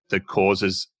different the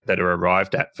causes that are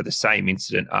arrived at for the same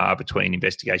incident are between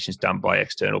investigations done by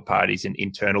external parties and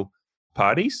internal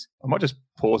parties. I might just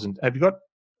pause and have you got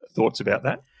thoughts about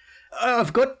that?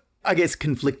 I've got, I guess,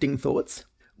 conflicting thoughts.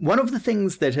 One of the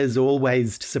things that has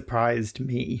always surprised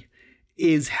me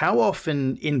is how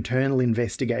often internal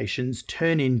investigations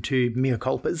turn into mea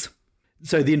culpas.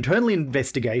 So the internal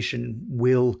investigation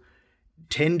will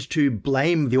tend to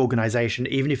blame the organisation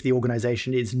even if the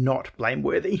organisation is not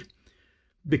blameworthy.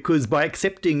 Because by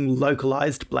accepting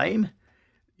localised blame,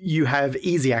 you have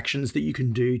easy actions that you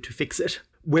can do to fix it.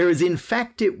 Whereas in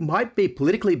fact, it might be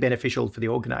politically beneficial for the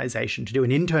organisation to do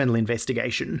an internal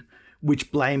investigation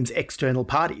which blames external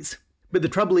parties. But the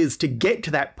trouble is, to get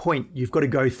to that point, you've got to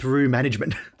go through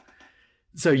management.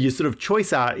 So your sort of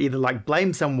choice are either like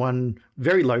blame someone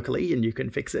very locally and you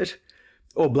can fix it,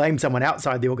 or blame someone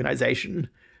outside the organisation,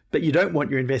 but you don't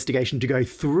want your investigation to go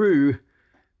through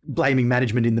blaming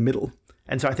management in the middle.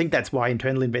 And so I think that's why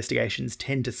internal investigations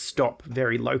tend to stop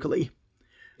very locally,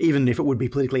 even if it would be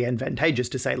politically advantageous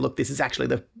to say, look, this is actually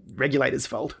the regulator's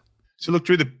fault. So look,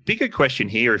 Drew, the bigger question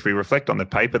here, if we reflect on the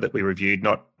paper that we reviewed,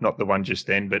 not the one just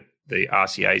then, but the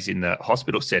RCAs in the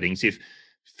hospital settings, if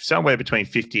somewhere between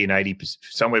 50 and 80%,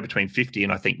 somewhere between 50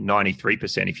 and I think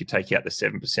 93%, if you take out the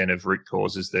 7% of root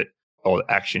causes that, or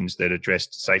actions that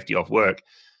addressed safety off work,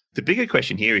 the bigger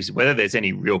question here is whether there's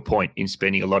any real point in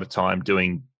spending a lot of time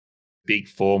doing big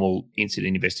formal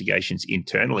incident investigations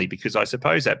internally, because I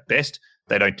suppose at best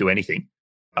they don't do anything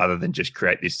other than just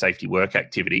create this safety work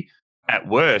activity. At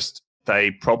worst,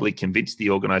 they probably convince the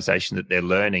organisation that they're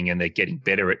learning and they're getting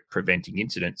better at preventing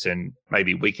incidents and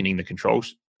maybe weakening the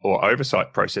controls or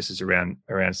oversight processes around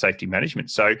safety management.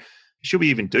 So should we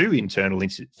even do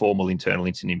formal internal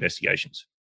incident investigations?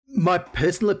 My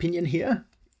personal opinion here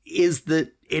is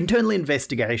that internal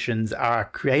investigations are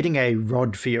creating a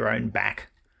rod for your own back.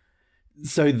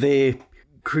 So they're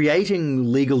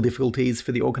creating legal difficulties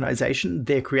for the organisation.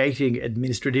 They're creating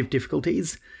administrative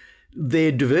difficulties.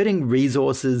 They're diverting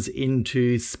resources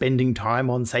into spending time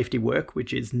on safety work,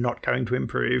 which is not going to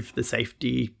improve the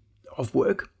safety of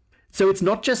work. So it's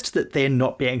not just that they're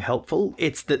not being helpful,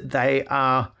 it's that they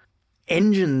are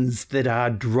engines that are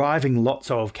driving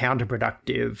lots of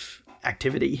counterproductive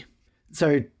activity.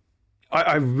 So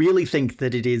I really think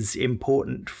that it is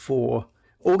important for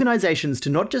organisations to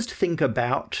not just think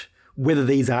about whether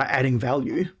these are adding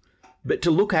value, but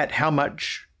to look at how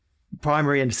much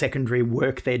primary and secondary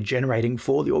work they're generating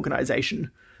for the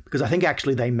organisation, because I think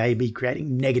actually they may be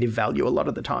creating negative value a lot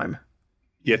of the time.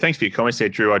 Yeah, thanks for your comments there,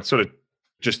 Drew. I'd sort of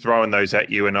just throwing those at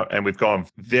you, and we've gone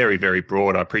very, very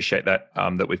broad. I appreciate that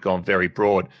that we've gone very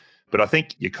broad, but I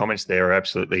think your comments there are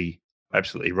absolutely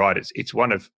right. It's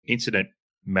one of incident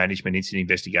management, incident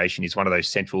investigation is one of those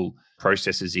central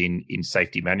processes in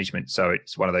safety management. So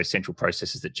it's one of those central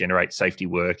processes that generate safety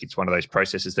work. It's one of those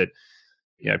processes that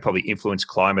probably influence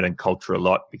climate and culture a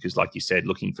lot because, like you said,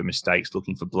 looking for mistakes,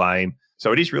 looking for blame.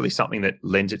 So it is really something that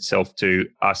lends itself to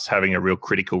us having a real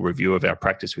critical review of our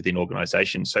practice within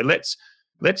organisations. So let's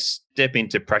step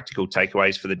into practical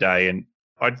takeaways for the day. And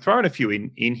I'd throw in a few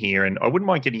in here, and I wouldn't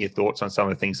mind getting your thoughts on some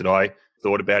of the things that I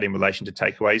thought about in relation to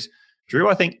takeaways. Drew,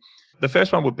 I think the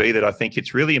first one would be that I think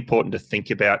it's really important to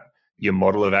think about your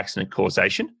model of accident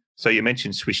causation. So you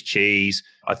mentioned Swiss cheese.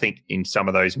 I think in some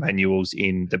of those manuals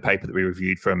in the paper that we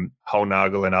reviewed from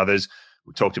Holnagel and others,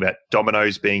 we talked about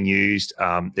dominoes being used.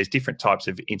 There's different types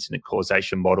of incident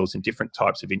causation models and different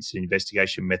types of incident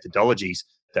investigation methodologies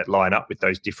that line up with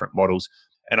those different models.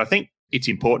 And I think it's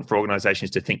important for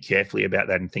organisations to think carefully about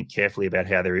that and think carefully about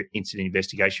how their incident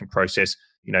investigation process,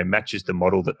 matches the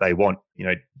model that they want.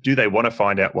 Do they want to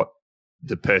find out what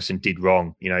the person did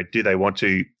wrong? Do they want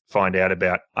to find out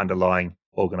about underlying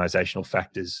organizational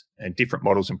factors? And different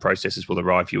models and processes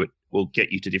will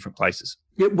get you to different places.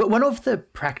 Yeah, one of the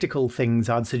practical things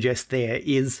I'd suggest there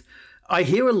is I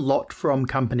hear a lot from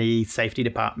company safety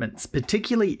departments,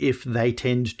 particularly if they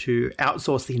tend to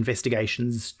outsource the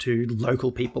investigations to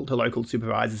local people, to local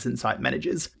supervisors and site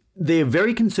managers. They're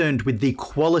very concerned with the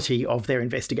quality of their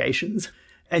investigations.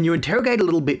 And you interrogate a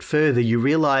little bit further, you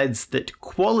realise that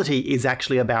quality is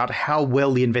actually about how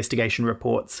well the investigation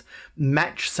reports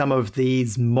match some of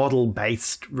these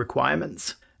model-based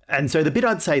requirements. And so the bit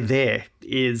I'd say there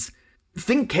is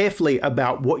think carefully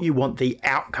about what you want the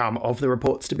outcome of the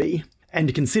reports to be,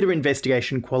 and consider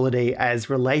investigation quality as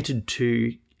related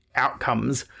to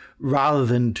outcomes rather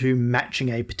than to matching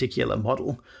a particular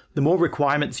model. The more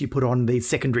requirements you put on these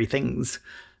secondary things,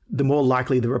 the more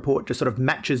likely the report just sort of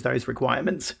matches those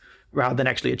requirements rather than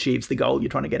actually achieves the goal you're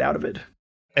trying to get out of it.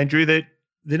 Andrew, the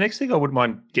next thing I wouldn't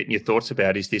mind getting your thoughts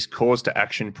about is this cause to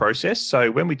action process.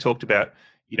 So when we talked about,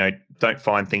 don't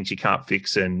find things you can't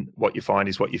fix, and what you find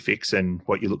is what you fix, and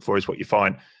what you look for is what you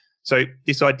find. So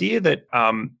this idea that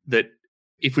that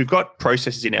if we've got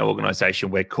processes in our organization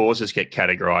where causes get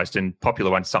categorized, and popular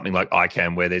ones, something like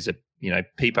ICAM, where there's a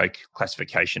PEPO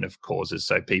classification of causes,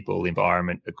 so people,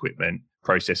 environment, equipment,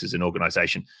 processes, and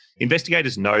organization.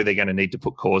 Investigators know they're going to need to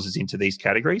put causes into these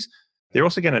categories. They're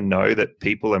also going to know that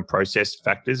people and process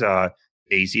factors are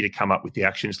easy to come up with the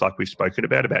actions like we've spoken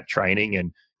about training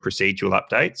and procedural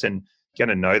updates, and going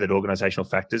to know that organizational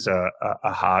factors are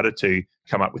harder to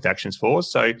come up with actions for.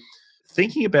 So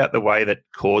thinking about the way that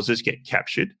causes get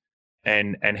captured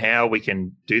and how we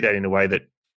can do that in a way that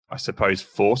I suppose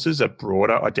forces a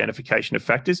broader identification of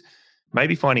factors,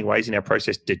 maybe finding ways in our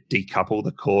process to decouple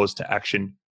the cause to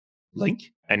action link.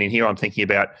 And in here, I'm thinking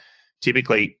about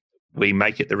typically we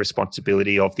make it the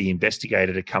responsibility of the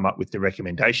investigator to come up with the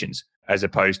recommendations, as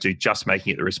opposed to just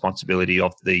making it the responsibility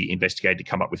of the investigator to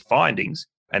come up with findings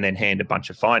and then hand a bunch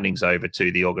of findings over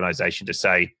to the organization to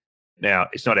say, now,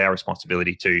 it's not our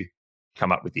responsibility to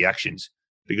come up with the actions.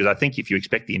 Because I think if you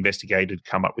expect the investigator to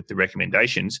come up with the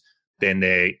recommendations, then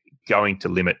they're going to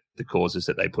limit the causes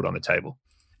that they put on the table.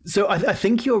 So I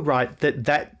think you're right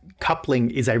that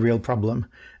coupling is a real problem.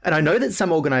 And I know that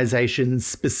some organizations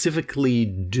specifically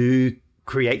do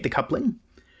create the coupling.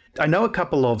 I know a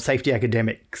couple of safety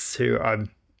academics who I'm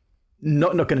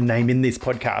not going to name in this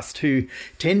podcast, who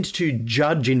tend to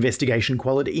judge investigation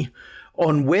quality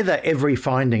on whether every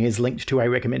finding is linked to a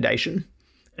recommendation.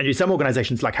 And some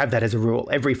organizations have that as a rule.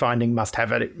 Every finding must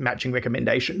have a matching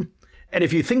recommendation. And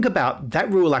if you think about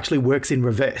that, rule actually works in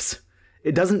reverse.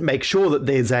 It doesn't make sure that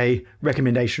there's a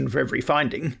recommendation for every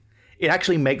finding. It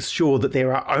actually makes sure that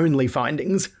there are only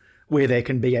findings where there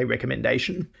can be a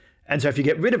recommendation. And so if you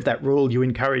get rid of that rule, you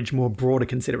encourage more broader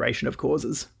consideration of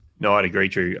causes. No, I'd agree,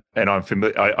 Drew. And I'm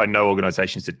familiar. I know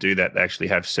organizations that do that. They actually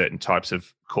have certain types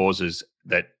of causes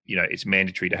that, it's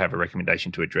mandatory to have a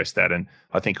recommendation to address that. And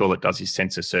I think all it does is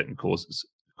censor certain causes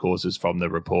from the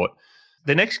report.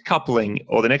 The next coupling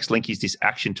or the next link is this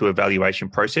action to evaluation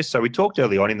process. So we talked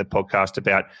early on in the podcast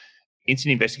about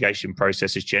incident investigation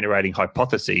processes generating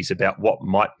hypotheses about what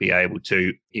might be able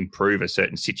to improve a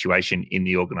certain situation in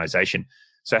the organization.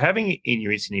 So having in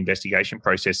your incident investigation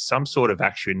process some sort of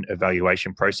action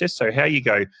evaluation process. So how you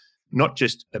go not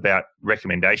just about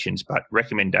recommendations, but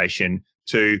recommendation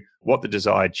to what the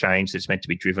desired change that's meant to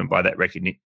be driven by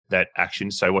that action.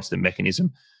 So what's the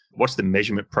mechanism? What's the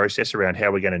measurement process around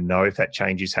how we're going to know if that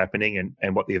change is happening,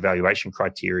 and what the evaluation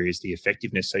criteria is, the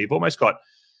effectiveness. So you've almost got,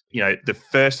 the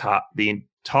first half, the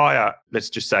entire, let's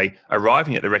just say,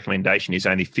 arriving at the recommendation is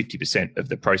only 50% of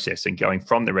the process, and going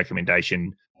from the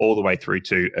recommendation all the way through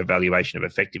to evaluation of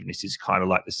effectiveness is kind of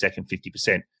like the second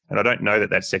 50%. And I don't know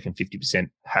that second 50%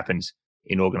 happens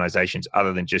in organizations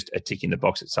other than just a tick in the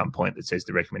box at some point that says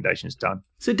the recommendation is done.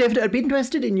 So David, I'd be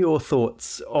interested in your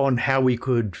thoughts on how we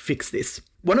could fix this.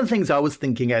 One of the things I was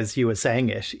thinking as you were saying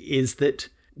it is that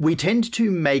we tend to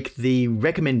make the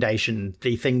recommendation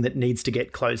the thing that needs to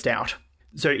get closed out.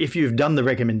 So if you've done the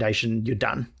recommendation, you're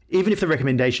done. Even if the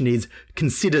recommendation is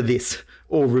consider this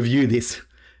or review this,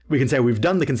 we can say we've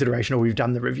done the consideration or we've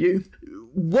done the review.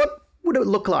 What would it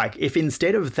look like if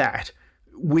instead of that,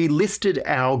 we listed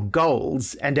our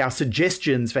goals and our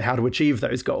suggestions for how to achieve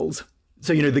those goals?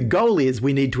 So, the goal is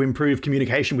we need to improve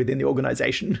communication within the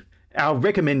organization. Our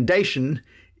recommendation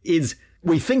is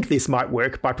we think this might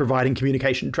work by providing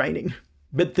communication training.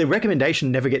 But the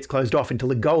recommendation never gets closed off until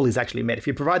the goal is actually met. If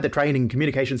you provide the training,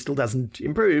 communication still doesn't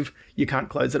improve, you can't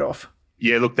close it off.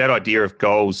 Yeah, look, that idea of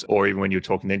goals, or even when you're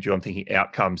talking then, Drew, I'm thinking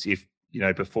outcomes. If,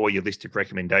 before your list of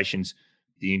recommendations,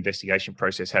 the investigation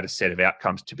process had a set of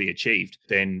outcomes to be achieved,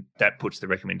 then that puts the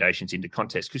recommendations into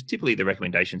context, because typically the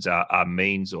recommendations are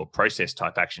means or process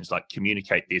type actions like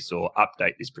communicate this or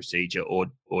update this procedure or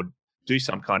do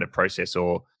some kind of process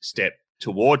or step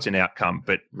towards an outcome,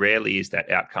 but rarely is that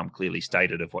outcome clearly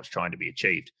stated of what's trying to be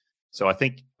achieved. So I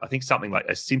think something like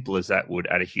as simple as that would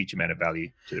add a huge amount of value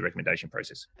to the recommendation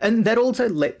process. And that also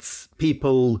lets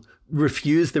people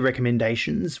refuse the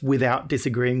recommendations without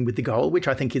disagreeing with the goal, which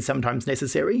I think is sometimes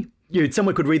necessary.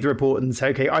 Someone could read the report and say,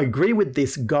 okay, I agree with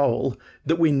this goal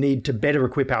that we need to better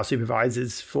equip our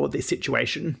supervisors for this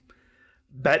situation.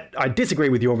 But I disagree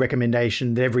with your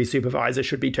recommendation that every supervisor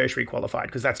should be tertiary qualified,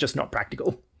 because that's just not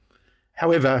practical.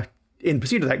 However, in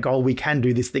pursuit of that goal, we can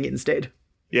do this thing instead.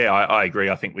 Yeah, I agree.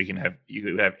 I think you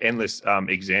could have endless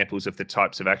examples of the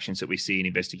types of actions that we see in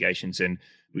investigations, and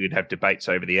we could have debates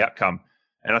over the outcome.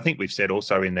 And I think we've said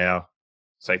also in our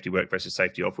safety work versus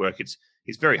safety off work, it's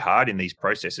very hard in these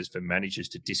processes for managers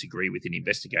to disagree with an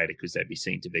investigator because they'd be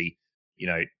seen to be,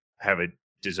 have a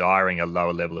desiring a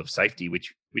lower level of safety,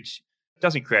 which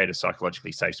doesn't create a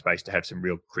psychologically safe space to have some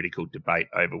real critical debate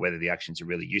over whether the actions are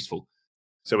really useful.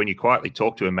 So when you quietly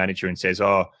talk to a manager and says,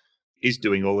 "Oh, is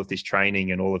doing all of this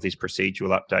training and all of this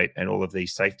procedural update and all of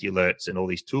these safety alerts and all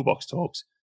these toolbox talks,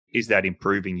 is that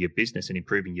improving your business and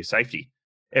improving your safety?"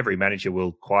 Every manager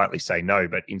will quietly say no,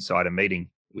 but inside a meeting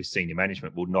with senior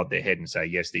management will nod their head and say,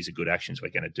 "Yes, these are good actions. We're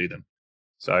going to do them."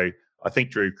 So I think,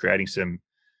 Drew, creating some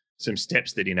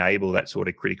steps that enable that sort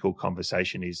of critical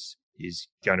conversation is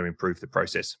going to improve the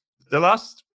process. The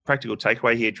last practical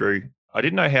takeaway here, Drew, I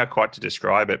didn't know how quite to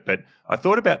describe it, but I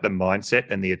thought about the mindset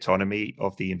and the autonomy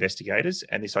of the investigators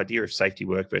and this idea of safety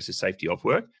work versus safety off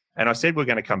work. And I said we're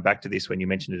going to come back to this when you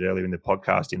mentioned it earlier in the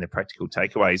podcast in the practical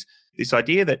takeaways, this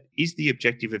idea that is the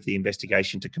objective of the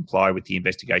investigation to comply with the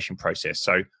investigation process.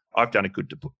 So I've done a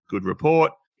good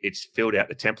report. It's filled out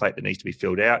the template that needs to be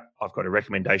filled out. I've got a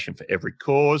recommendation for every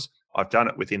cause. I've done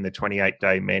it within the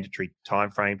 28-day mandatory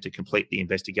timeframe to complete the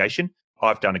investigation.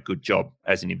 I've done a good job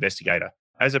as an investigator,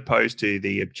 as opposed to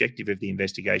the objective of the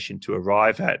investigation to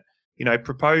arrive at,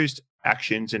 proposed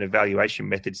actions and evaluation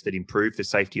methods that improve the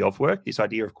safety of work, this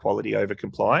idea of quality over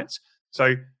compliance.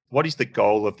 So what is the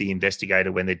goal of the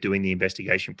investigator when they're doing the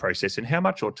investigation process, and how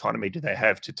much autonomy do they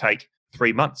have to take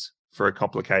 3 months for a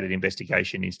complicated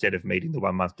investigation instead of meeting the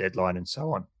 1 month deadline and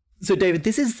so on? So, David,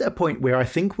 this is a point where I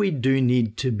think we do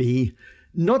need to be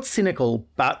not cynical,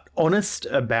 but honest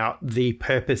about the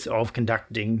purpose of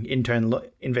conducting internal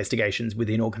investigations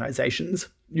within organizations.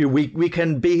 We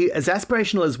can be as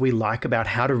aspirational as we like about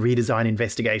how to redesign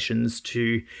investigations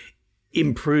to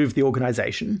improve the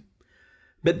organization,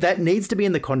 but that needs to be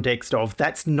in the context of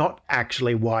that's not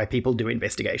actually why people do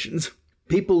investigations.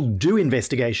 People do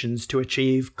investigations to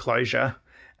achieve closure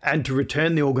and to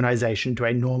return the organization to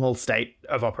a normal state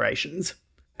of operations.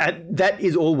 And that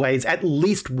is always at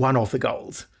least one of the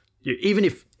goals. Even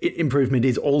if improvement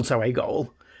is also a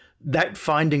goal, that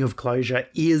finding of closure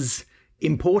is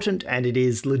important and it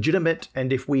is legitimate.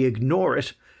 And if we ignore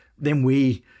it, then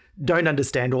we don't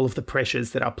understand all of the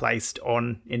pressures that are placed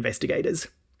on investigators.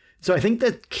 So I think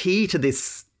the key to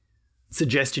this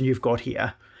suggestion you've got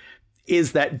here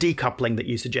is that decoupling that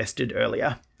you suggested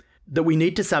earlier, that we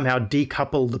need to somehow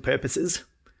decouple the purposes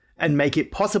and make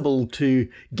it possible to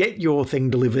get your thing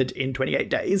delivered in 28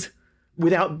 days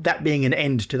without that being an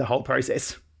end to the whole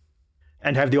process.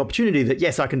 And have the opportunity that,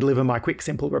 yes, I can deliver my quick,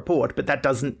 simple report, but that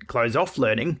doesn't close off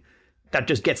learning. That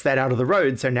just gets that out of the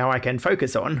road. So now I can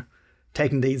focus on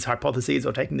taking these hypotheses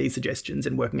or taking these suggestions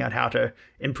and working out how to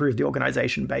improve the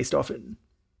organization based off it.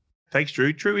 Thanks,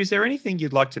 Drew. Drew, is there anything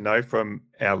you'd like to know from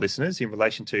our listeners in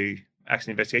relation to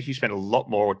accident investigation? You spent a lot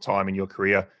more time in your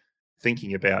career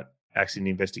thinking about accident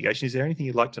investigation. Is there anything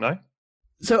you'd like to know?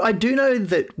 So I do know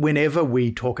that whenever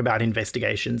we talk about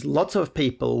investigations, lots of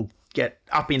people get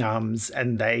up in arms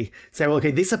and they say, well,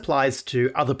 okay, this applies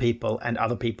to other people and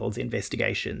other people's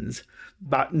investigations,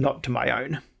 but not to my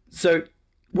own. So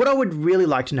what I would really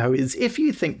like to know is if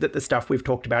you think that the stuff we've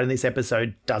talked about in this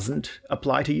episode doesn't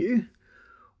apply to you,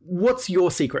 what's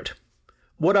your secret?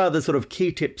 What are the sort of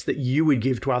key tips that you would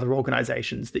give to other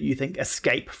organizations that you think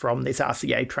escape from this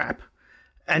RCA trap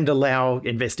and allow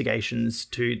investigations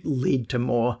to lead to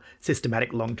more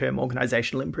systematic long-term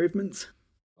organizational improvements?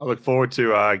 I look forward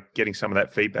to getting some of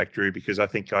that feedback, Drew, because I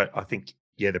think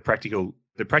the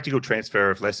practical transfer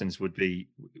of lessons would be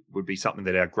something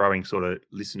that our growing sort of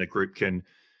listener group can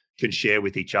share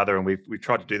with each other. And we've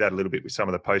tried to do that a little bit with some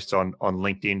of the posts on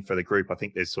LinkedIn for the group. I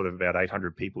think there's sort of about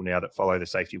 800 people now that follow the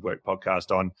Safety Work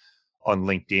podcast on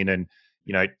LinkedIn, and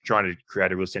trying to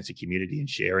create a real sense of community and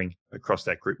sharing across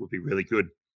that group would be really good.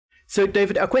 So,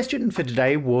 David, our question for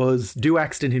today was, do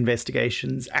accident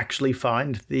investigations actually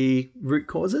find the root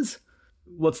causes?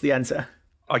 What's the answer?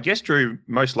 I guess, Drew,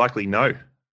 most likely no,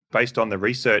 based on the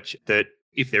research that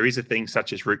if there is a thing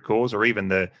such as root cause or even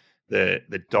the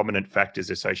dominant factors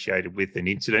associated with an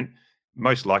incident,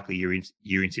 most likely your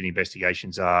incident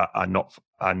investigations are not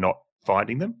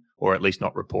finding them, or at least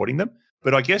not reporting them.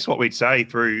 But I guess what we'd say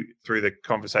through the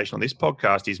conversation on this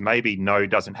podcast is maybe no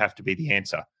doesn't have to be the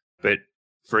answer. But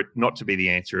for it not to be the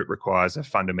answer, it requires a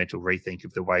fundamental rethink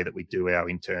of the way that we do our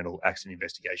internal accident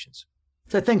investigations.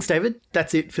 So thanks, David.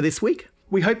 That's it for this week.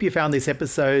 We hope you found this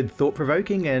episode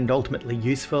thought-provoking and ultimately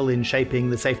useful in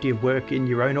shaping the safety of work in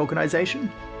your own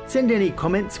organisation. Send any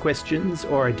comments, questions,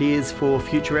 or ideas for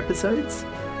future episodes.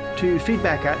 to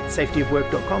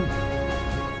feedback@safetyofwork.com.